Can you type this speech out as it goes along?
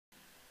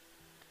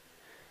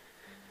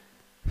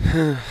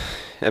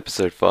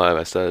Episode 5,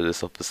 I started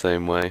this off the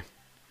same way.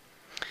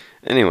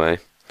 Anyway,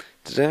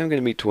 today I'm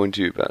going to be talking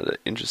to you about an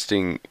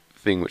interesting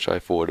thing which I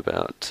thought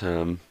about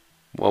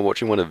while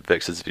watching one of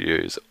Vechs'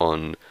 videos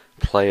on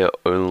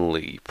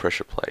player-only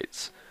pressure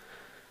plates.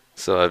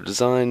 So I've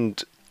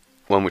designed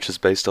one which is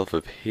based off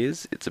of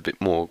his. It's a bit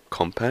more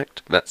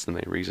compact. That's the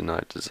main reason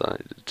I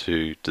decided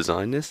to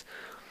design this.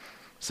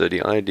 So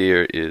the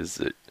idea is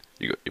that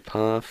you got your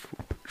path,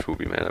 which will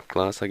be made of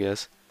glass, I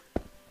guess.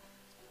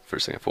 For a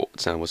second I thought the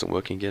sound wasn't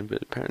working again, but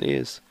it apparently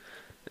is.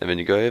 And then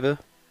you go over,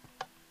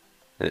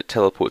 and it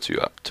teleports you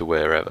up to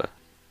wherever.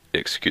 It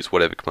executes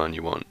whatever command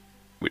you want,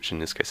 which in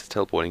this case is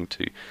teleporting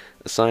to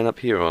a sign up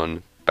here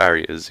on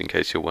barriers, in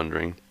case you're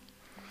wondering.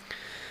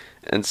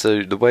 And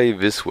so the way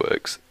this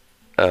works,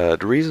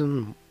 first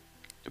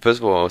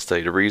of all I'll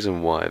say the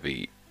reason why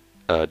the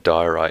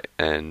diorite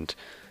and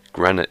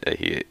granite are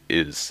here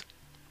is,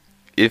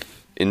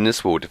 if in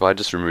this world, if I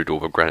just removed all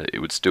the granite, it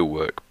would still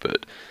work,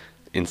 but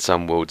in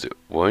some worlds it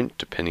won't,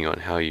 depending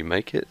on how you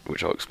make it,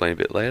 which I'll explain a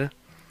bit later.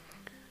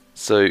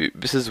 So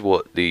this is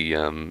what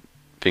the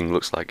thing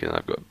looks like, and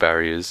I've got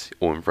barriers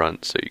all in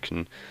front so you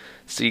can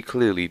see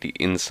clearly the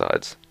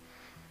insides.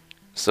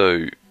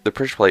 So the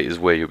pressure plate is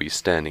where you'll be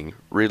standing.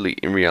 Really,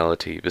 in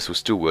reality, this will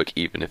still work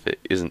even if it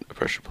isn't a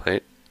pressure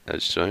plate,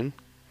 as shown.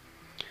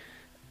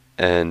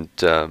 And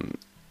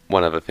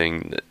one other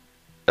thing,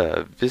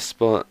 that this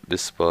spot,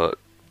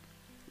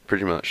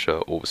 pretty much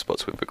all the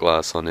spots with the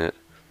glass on it,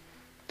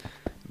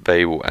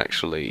 they will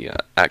actually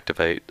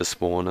activate the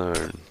spawner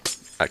and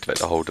activate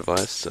the whole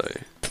device. So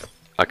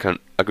I couldn't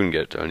get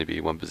it to only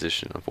be one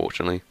position,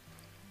 unfortunately.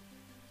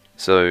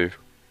 So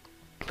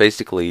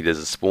basically, there's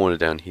a spawner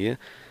down here,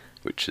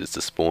 which is the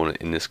spawner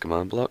in this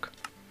command block.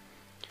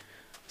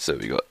 So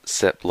we got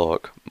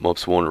setblock, mob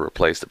spawner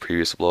replace the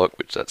previous block,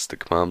 which that's the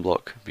command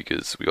block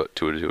because we got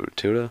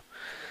tilde.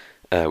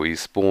 We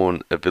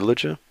spawn a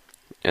villager,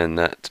 and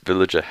that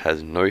villager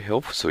has no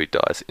health, so he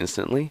dies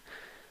instantly.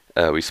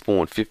 We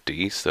spawn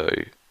 50, so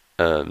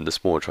the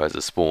spawner tries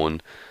to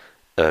spawn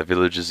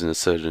villagers in a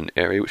certain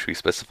area which we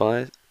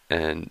specify,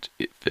 and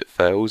if it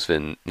fails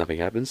then nothing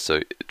happens, so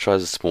it tries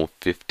to spawn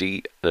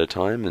 50 at a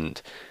time,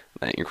 and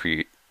that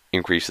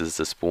increases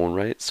the spawn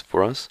rates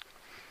for us.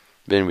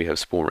 Then we have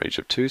spawn range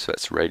of 2, so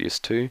that's radius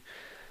 2.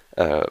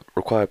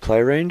 Required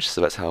player range,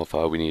 so that's how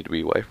far we need to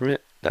be away from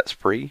it, that's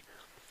 3.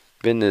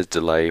 Then there's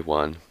delay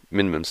 1,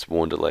 minimum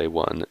spawn delay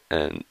 1,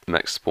 and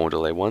max spawn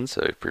delay 1,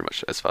 so pretty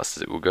much as fast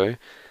as it will go.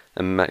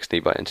 And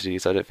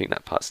MaxNearbyEntities, I don't think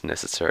that part's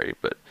necessary,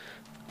 but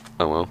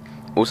oh well.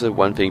 Also,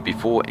 one thing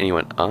before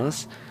anyone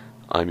asks,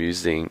 I'm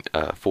using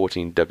a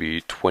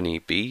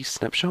 14W20B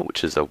snapshot,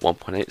 which is a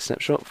 1.8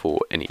 snapshot for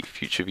any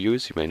future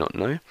viewers who may not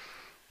know.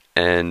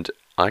 And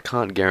I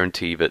can't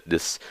guarantee that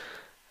this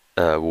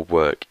will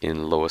work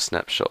in lower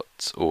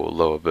snapshots or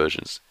lower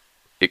versions.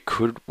 It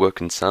could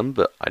work in some,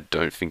 but I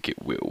don't think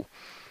it will.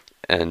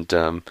 And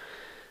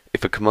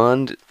if a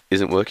command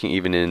isn't working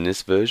even in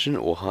this version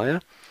or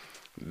higher,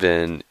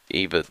 then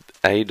either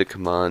A, the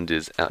command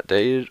is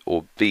outdated,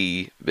 or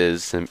B,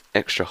 there's some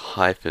extra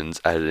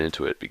hyphens added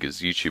into it, because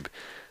YouTube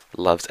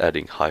loves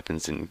adding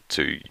hyphens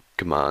into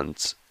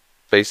commands.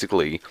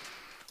 Basically,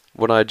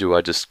 what I do, I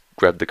just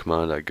grab the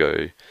command, I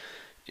go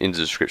into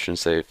the description,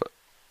 say if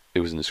it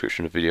was in the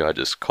description of the video, I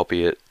just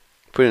copy it,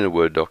 put it in a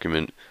Word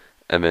document,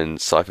 and then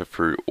cipher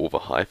through all the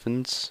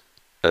hyphens.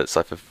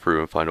 Cipher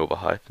through and find all the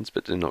hyphens,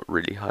 but they're not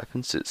really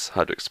hyphens, it's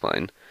hard to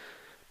explain.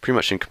 Pretty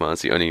much in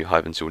commands, the only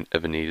hyphens you'll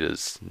ever need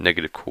is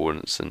negative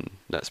coordinates, and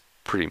that's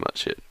pretty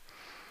much it.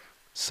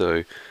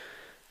 So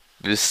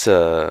this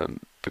the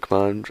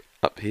command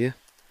up here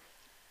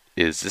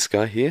is this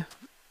guy here,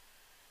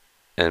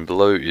 and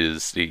below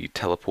is the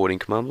teleporting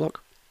command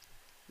block.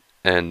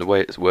 And the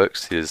way it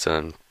works is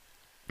the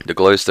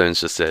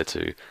glowstone's just there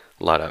to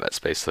light up that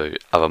space so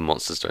other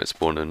monsters don't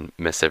spawn and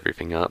mess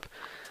everything up.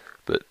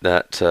 But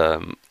that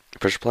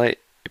pressure plate,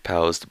 it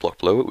powers the block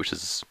below it, which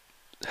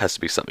has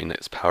to be something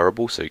that's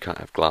powerable, so you can't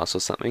have glass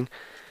or something,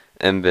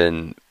 and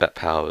then that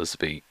powers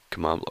the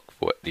command block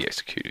for the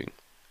executing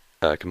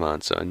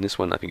command. So in this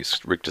one I think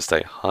it's rigged to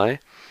stay high.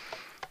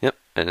 Yep,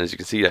 and as you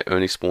can see they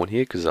only spawn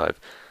here because I've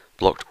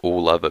blocked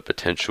all other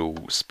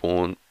potential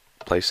spawn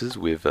places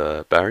with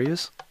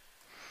barriers.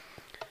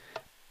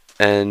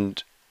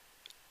 And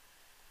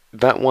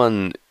that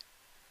one,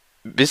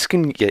 this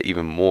can get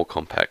even more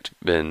compact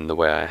than the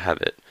way I have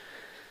it,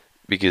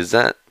 because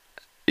that,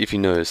 if you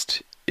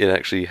noticed, it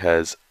actually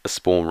has a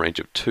spawn range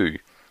of 2.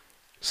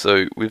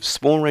 So with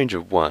spawn range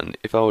of 1,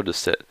 if I were to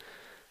set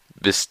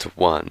this to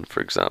 1, for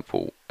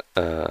example,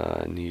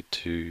 I need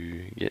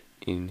to get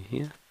in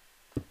here.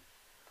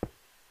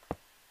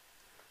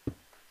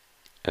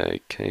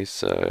 Okay,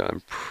 so I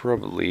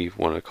probably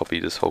want to copy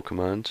this whole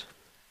command.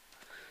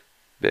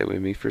 Bear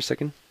with me for a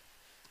second.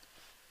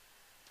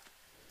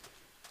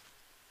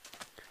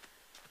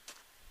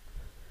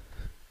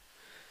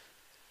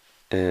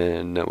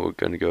 And now we're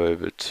going to go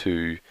over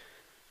to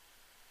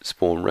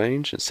spawn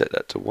range and set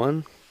that to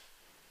 1,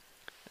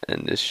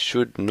 and this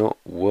should not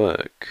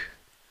work.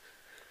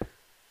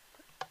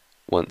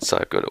 once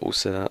I've got it all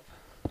set up.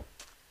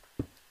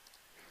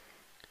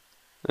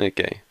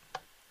 Okay,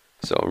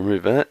 so I'll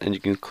remove that, and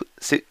you can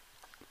see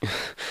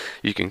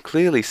you can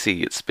clearly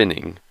see it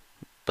spinning,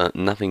 but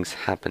nothing's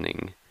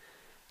happening.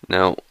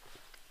 Now,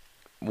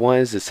 why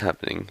is this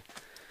happening?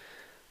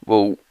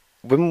 Well,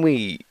 when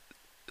we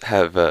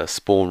have a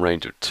spawn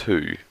range of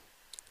 2,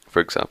 for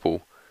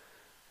example,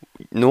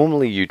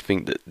 normally you'd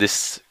think that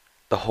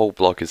the whole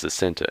block is the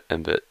center,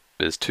 and that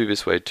there's 2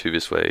 this way, 2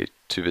 this way,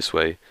 2 this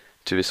way,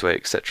 2 this way,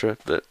 etc.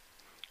 But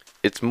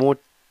it's more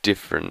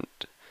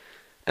different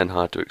and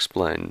hard to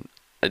explain.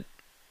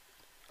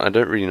 I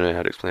don't really know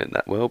how to explain it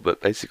that well, but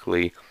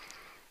basically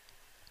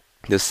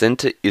the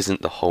center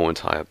isn't the whole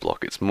entire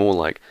block. It's more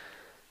like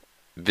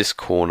this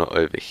corner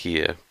over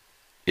here.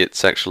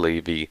 It's actually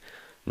the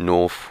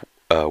north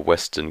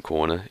western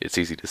corner. It's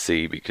easy to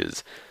see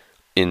because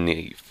in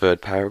the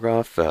third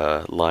paragraph,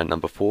 line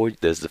number 4,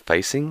 there's the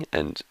facing,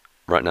 and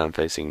right now I'm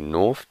facing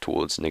north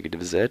towards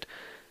 -z,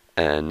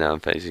 and now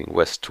I'm facing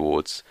west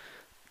towards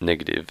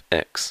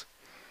 -x.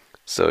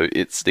 So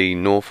it's the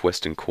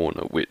northwestern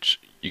corner which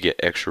you get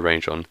extra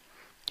range on.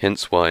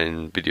 Hence why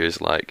in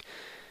videos like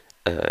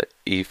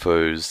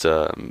Etho's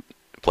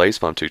Blaze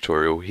Farm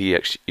tutorial, he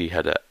actually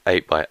had a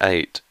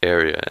 8x8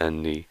 area,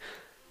 and the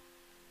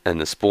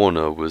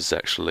spawner was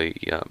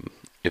actually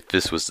if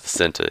this was the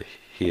center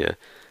here,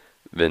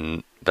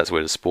 then that's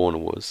where the spawner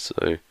was.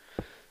 So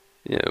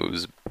yeah, it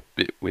was a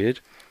bit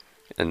weird.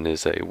 And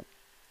there's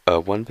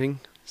one thing,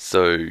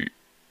 so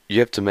you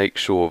have to make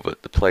sure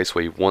that the place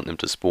where you want them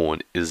to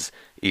spawn is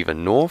either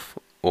north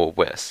or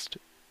west.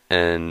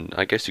 And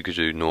I guess you could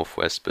do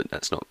northwest, but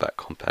that's not that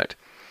compact.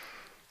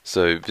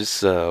 So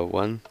this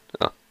one,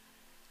 oh,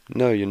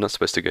 no, you're not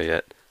supposed to go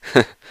yet.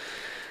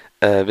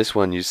 This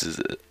one uses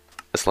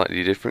a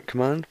slightly different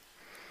command.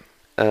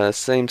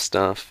 Same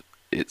stuff.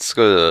 It's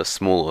got a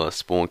smaller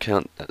spawn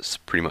count. That's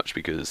pretty much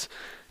because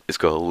it's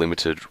got a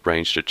limited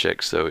range to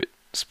check, so it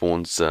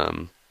spawns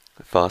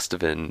faster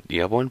than the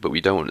other one, but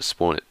we don't want to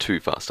spawn it too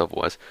fast,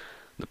 otherwise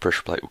the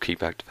pressure plate will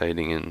keep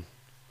activating, and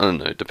I don't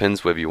know, it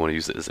depends whether you want to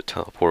use it as a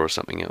teleport or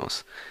something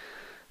else.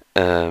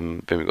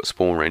 Then we've got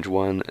SpawnRange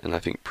 1, and I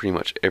think pretty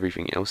much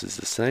everything else is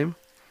the same.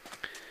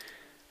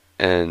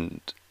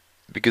 And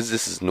because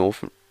this is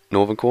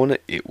northern corner,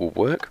 it will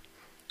work.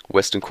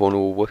 Western corner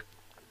will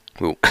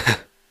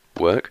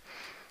work.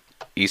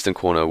 Eastern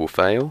corner will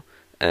fail,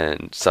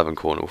 and southern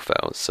corner will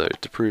fail. So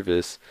to prove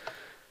this,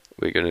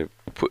 we're going to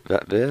put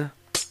that there,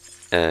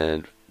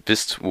 and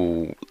this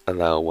will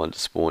allow one to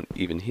spawn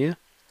even here,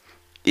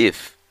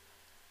 if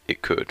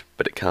it could,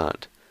 but it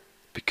can't,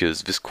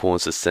 because this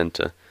corner's the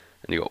center,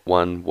 and you got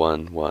 1,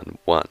 1, 1,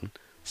 1.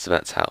 So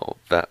that's how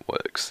that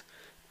works.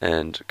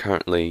 And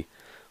currently,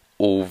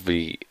 all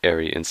the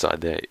area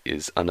inside there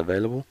is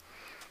unavailable.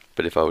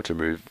 But if I were to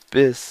remove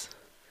this,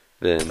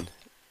 then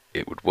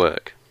it would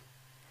work.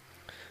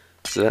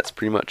 So that's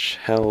pretty much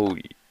how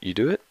you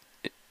do it.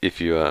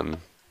 If you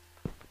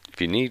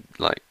need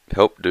like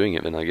help doing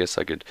it, then I guess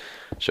I could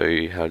show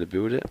you how to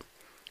build it.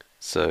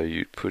 So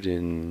you put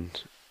in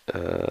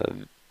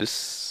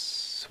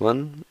this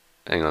one.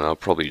 Hang on, I'll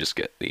probably just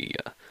get the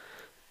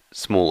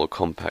smaller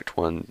compact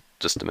one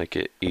just to make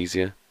it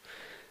easier,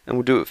 and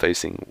we'll do it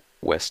facing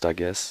west, I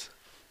guess.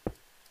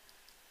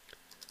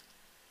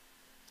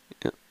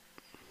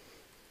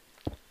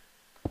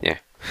 Yeah.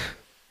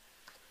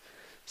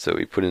 So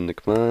we put in the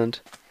command,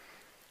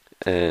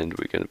 and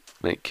we're going to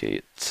make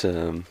it,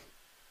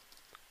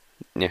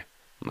 yeah,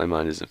 my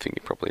mind isn't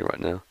thinking properly right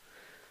now,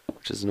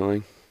 which is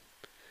annoying.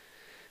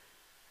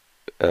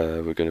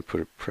 We're going to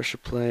put a pressure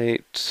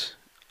plate.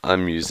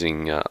 I'm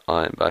using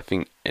iron, but I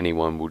think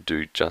anyone will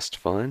do just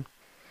fine.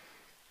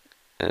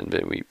 And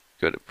then we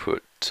got to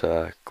put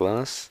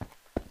glass.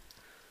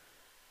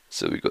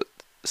 So we've got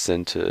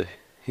center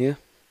here.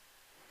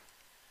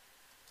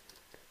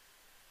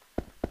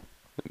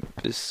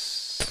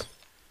 This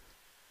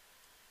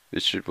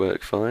should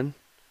work fine,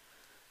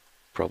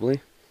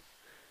 probably.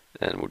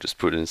 And we'll just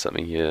put in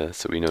something here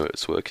so we know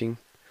it's working.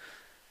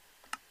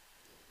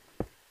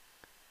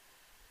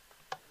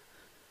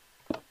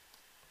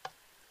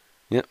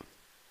 Yep,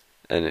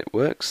 and it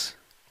works,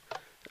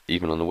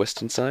 even on the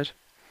western side.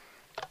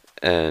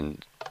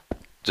 And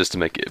just to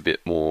make it a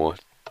bit more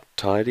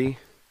tidy,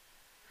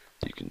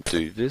 you can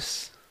do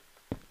this.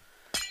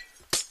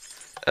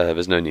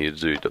 There's no need to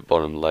do the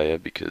bottom layer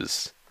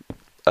because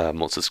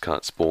monsters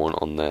can't spawn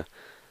on the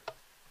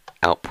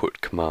output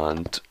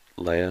command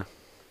layer.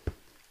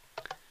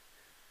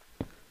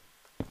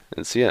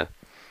 And so yeah,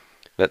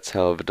 that's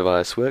how the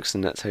device works,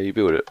 and that's how you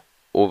build it.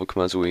 All the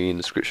commands will be in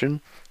the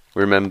description.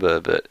 Remember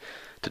that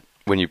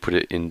when you put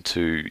it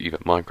into either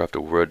Minecraft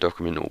or Word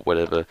document or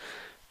whatever,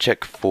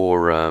 check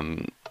for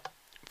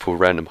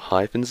random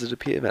hyphens that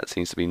appear. That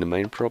seems to be the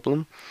main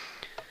problem.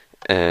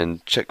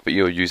 And check that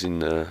you're using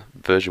the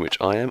version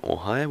which I am, or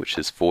higher, which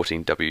is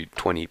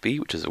 14W20B,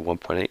 which is a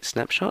 1.8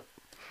 snapshot.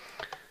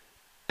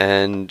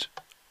 And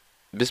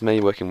this may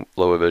work in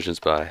lower versions,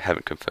 but I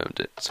haven't confirmed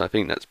it. So I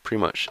think that's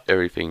pretty much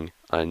everything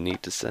I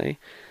need to say.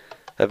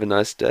 Have a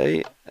nice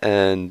day,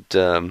 and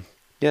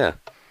yeah.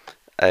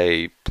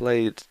 a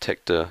player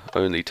detector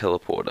only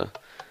teleporter.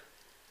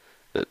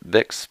 But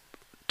Vechs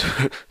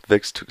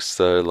took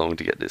so long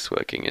to get this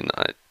working, and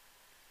I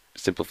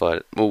simplified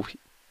it. Well,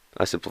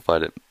 I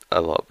simplified it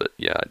a lot, but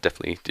yeah, I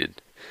definitely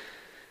did.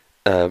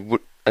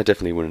 I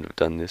definitely wouldn't have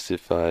done this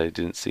if I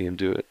didn't see him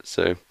do it.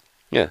 So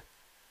yeah,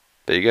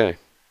 there you go.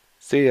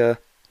 See ya.